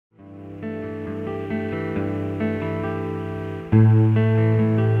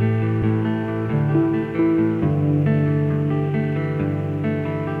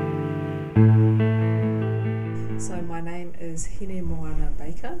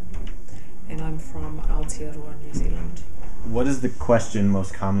and I'm from Aotearoa, New Zealand. What is the question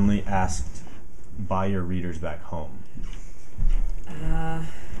most commonly asked by your readers back home?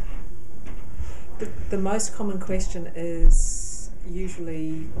 The most common question is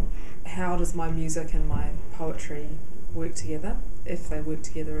usually, how does my music and my poetry work together, if they work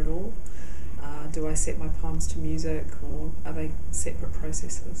together at all? Do I set my poems to music, or are they separate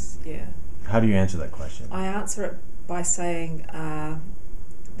processes? Yeah. How do you answer that question? I answer it by saying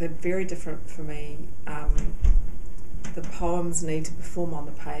they're very different for me. The poems need to perform on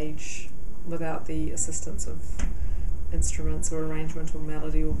the page without the assistance of instruments or arrangement or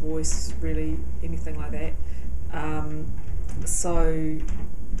melody or voice, really anything like that. So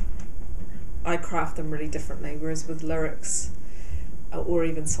I craft them really differently, whereas with lyrics or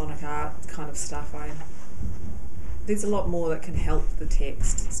even sonic art kind of stuff, there's a lot more that can help the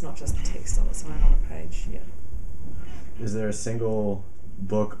text. It's not just the text on its own on a page. Yeah. Is there a single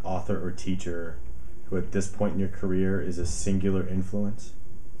book, author, or teacher who at this point in your career is a singular influence?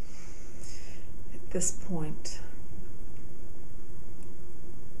 At this point,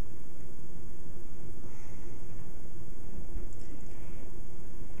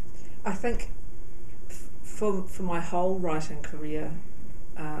 I think for my whole writing career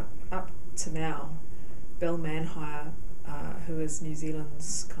up to now, Bill Manhire, who is New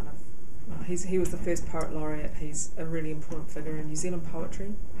Zealand's kind of, he was the first poet laureate. He's a really important figure in New Zealand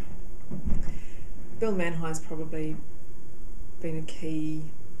poetry. Bill Manhire's probably been a key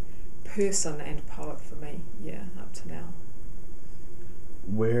person and poet for me, yeah, up to now.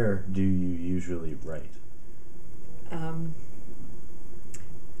 Where do you usually write?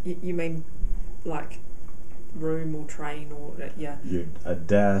 You mean like room or train or yeah? A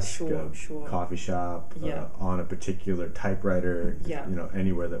desk, Sure. coffee shop, Yeah. On a particular typewriter, Yeah.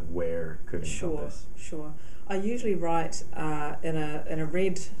 Anywhere that where could encompass. Sure. I usually write in a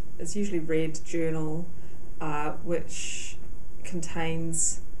red, it's usually red journal, which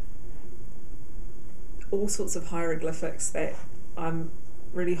contains all sorts of hieroglyphics that I'm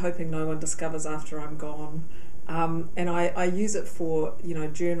really hoping no one discovers after I'm gone. And I use it for,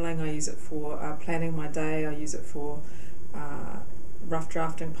 journaling, I use it for planning my day, I use it for rough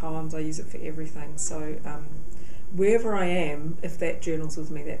drafting poems, I use it for everything. So wherever I am, if that journal's with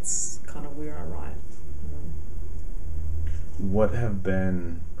me, that's kind of where I write. What have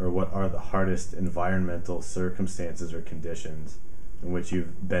been, or what are the hardest environmental circumstances or conditions in which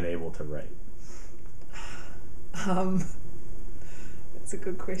you've been able to write? That's a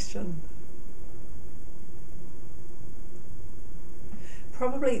good question.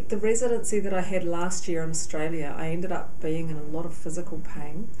 Probably the residency that I had last year in Australia, I ended up being in a lot of physical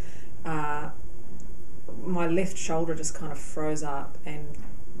pain. My left shoulder just kind of froze up, and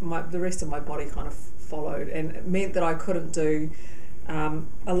the rest of my body kind of followed, and it meant that I couldn't do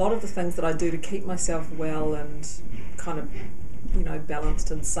a lot of the things that I do to keep myself well and kind of, balanced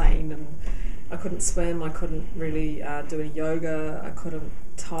and sane. And I couldn't swim, I couldn't really do any yoga, I couldn't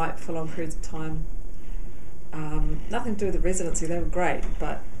type for long periods of time. Nothing to do with the residency, they were great,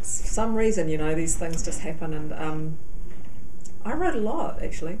 but for some reason, these things just happen, and I wrote a lot,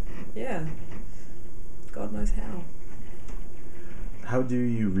 actually, yeah. God knows how. How do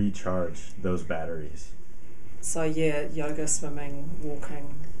you recharge those batteries? So yeah, yoga, swimming,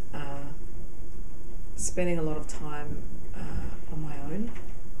 walking, spending a lot of time on my own.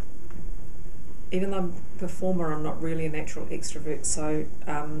 Even though I'm a performer, I'm not really a natural extrovert, so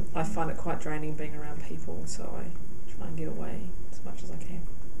I find it quite draining being around people, so I try and get away as much as I can.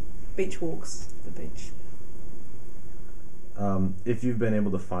 Beach walks, the beach. If you've been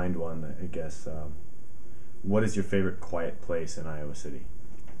able to find one, I guess, what is your favorite quiet place in Iowa City?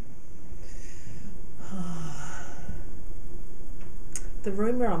 The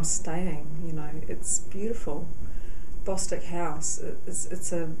room where I'm staying, it's beautiful. Bostic House,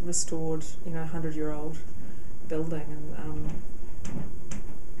 it's a restored, 100-year-old building, and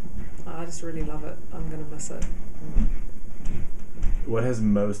I just really love it. I'm going to miss it. What has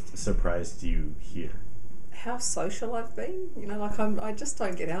most surprised you here? How social I've been. I just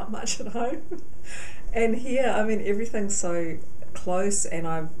don't get out much at home. And here, everything's so close, and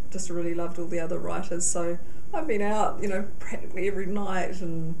I've just really loved all the other writers. So I've been out, practically every night,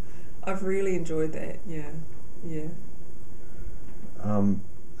 and I've really enjoyed that. Yeah.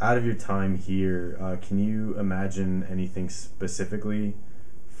 Out of your time here, can you imagine anything specifically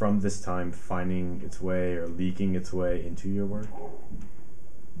from this time finding its way or leaking its way into your work?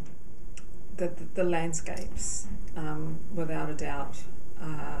 The landscapes, without a doubt,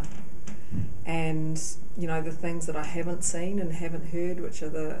 and the things that I haven't seen and haven't heard, which are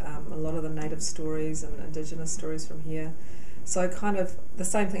a lot of the native stories and indigenous stories from here. So kind of the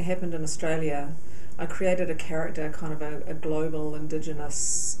same thing happened in Australia. I created a character, kind of a global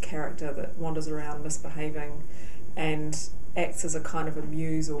indigenous character that wanders around misbehaving and acts as a kind of a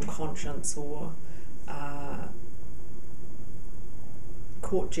muse or conscience or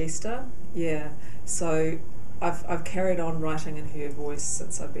court jester. Yeah. So I've carried on writing in her voice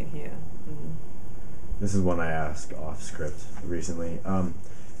since I've been here. Mm. This is one I asked off script recently.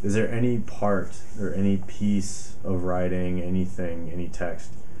 Is there any part or any piece of writing, anything, any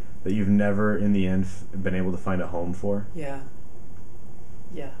text that you've never in the end been able to find a home for? Yeah.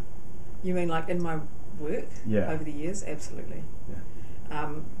 Yeah. You mean like in my work? Yeah. Over the years? Absolutely.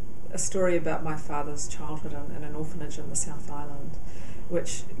 Yeah. A story about my father's childhood in an orphanage in the South Island,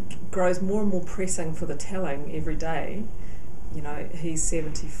 which grows more and more pressing for the telling every day. You know, he's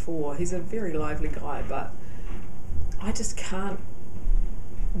 74. He's a very lively guy, but I just can't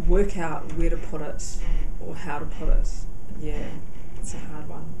work out where to put it or how to put it. Yeah, it's a hard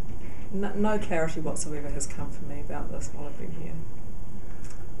one. No clarity whatsoever has come for me about this while I've been here.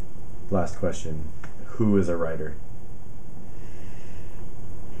 Last question. Who is a writer?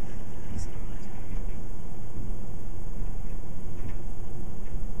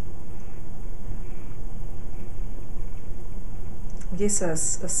 I guess a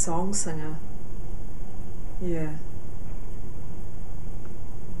song singer. Yeah.